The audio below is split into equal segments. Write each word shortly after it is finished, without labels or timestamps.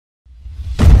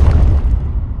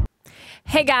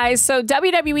Hey guys, so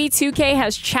WWE 2K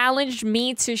has challenged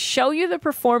me to show you the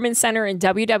Performance Center in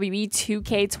WWE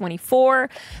 2K24.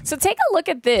 So take a look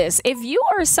at this. If you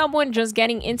are someone just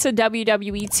getting into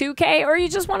WWE 2K or you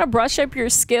just want to brush up your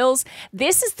skills,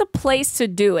 this is the place to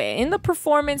do it. In the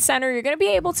Performance Center, you're going to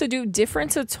be able to do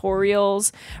different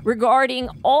tutorials regarding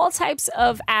all types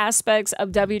of aspects of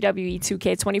WWE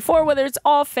 2K24, whether it's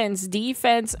offense,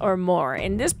 defense, or more.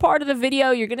 In this part of the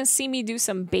video, you're going to see me do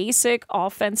some basic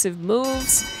offensive moves.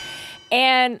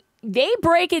 And they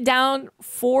break it down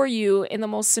for you in the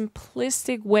most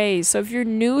simplistic ways. So if you're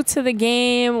new to the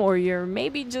game or you're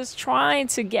maybe just trying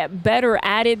to get better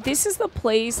at it, this is the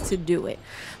place to do it.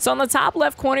 So on the top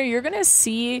left corner, you're going to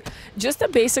see just the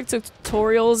basic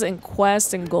tutorials and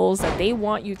quests and goals that they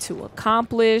want you to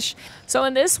accomplish. So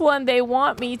in this one, they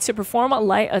want me to perform a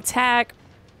light attack.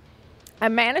 I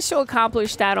managed to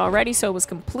accomplish that already, so it was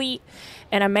complete.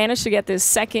 And I managed to get this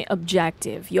second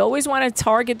objective. You always want to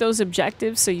target those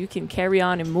objectives so you can carry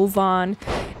on and move on.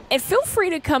 And feel free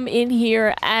to come in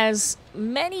here as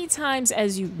many times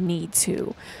as you need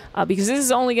to, because this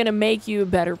is only going to make you a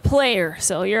better player.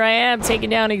 So here I am taking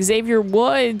down Xavier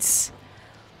Woods.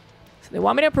 So they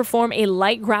want me to perform a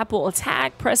light grapple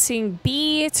attack, pressing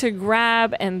B to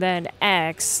grab and then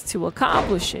X to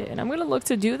accomplish it. And I'm going to look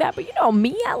to do that. But you know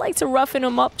me, I like to roughen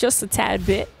them up just a tad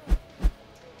bit.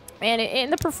 And in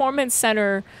the Performance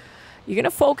Center, you're going to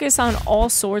focus on all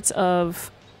sorts of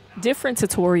different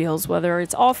tutorials, whether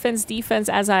it's offense, defense,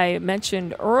 as I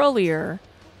mentioned earlier.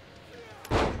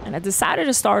 And I decided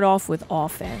to start off with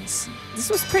offense.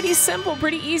 This was pretty simple,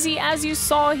 pretty easy, as you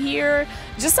saw here.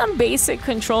 Just some basic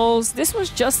controls. This was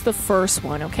just the first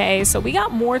one, okay? So we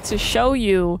got more to show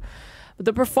you.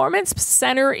 The Performance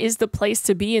Center is the place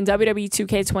to be in WWE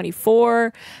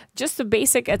 2K24. Just the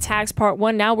basic attacks part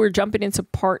one. Now we're jumping into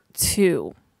part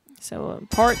two. So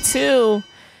part two,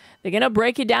 they're going to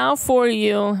break it down for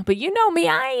you. But you know me,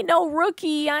 I ain't no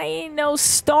rookie. I ain't no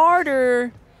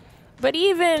starter. But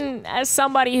even as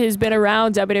somebody who's been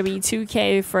around WWE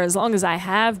 2K for as long as I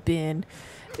have been,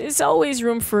 there's always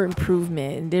room for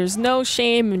improvement. There's no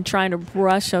shame in trying to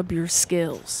brush up your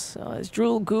skills. So as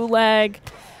Drew Gulag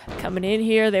coming in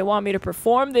here, they want me to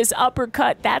perform this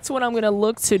uppercut. That's what I'm going to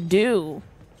look to do.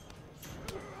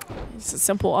 It's a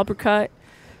simple uppercut.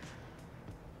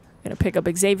 I'm going to pick up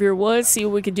Xavier Woods, see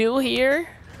what we can do here.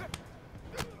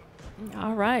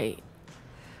 All right.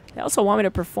 They also want me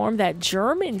to perform that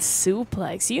German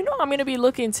suplex. You know I'm going to be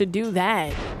looking to do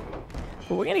that.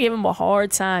 But we're going to give him a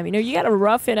hard time. You know, you got to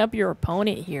roughen up your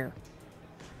opponent here.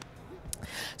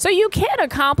 So you can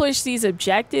accomplish these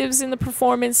objectives in the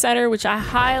Performance Center, which I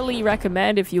highly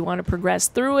recommend if you want to progress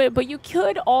through it. But you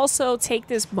could also take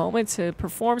this moment to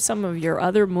perform some of your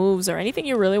other moves or anything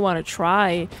you really want to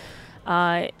try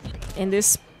in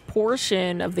this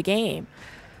portion of the game.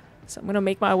 So I'm going to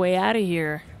make my way out of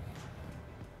here.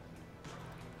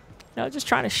 You know, just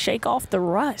trying to shake off the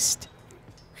rust.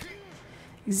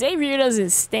 Xavier doesn't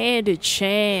stand a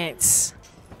chance.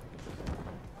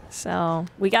 So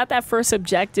we got that first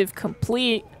objective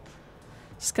complete.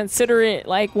 Just consider it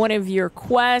like one of your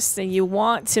quests, and you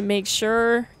want to make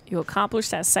sure you accomplish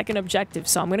that second objective.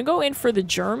 So I'm going to go in for the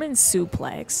German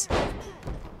suplex.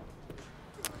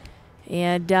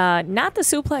 And not the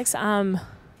suplex I'm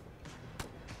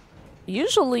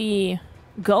usually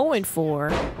going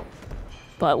for,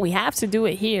 but we have to do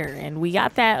it here. And we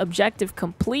got that objective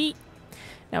complete.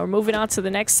 Now we're moving on to the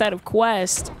next set of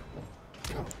quests.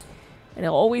 And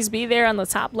it'll always be there on the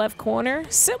top left corner.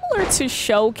 Similar to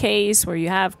Showcase, where you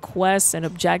have quests and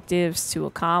objectives to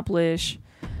accomplish.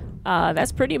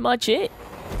 That's pretty much it.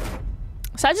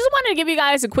 So I just wanted to give you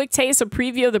guys a quick taste, a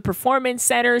preview of the Performance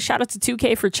Center. Shout out to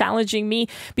 2K for challenging me.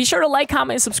 Be sure to like,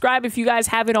 comment, and subscribe if you guys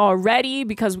haven't already,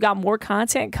 because we got more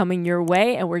content coming your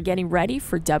way, and we're getting ready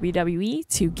for WWE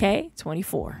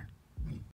 2K24.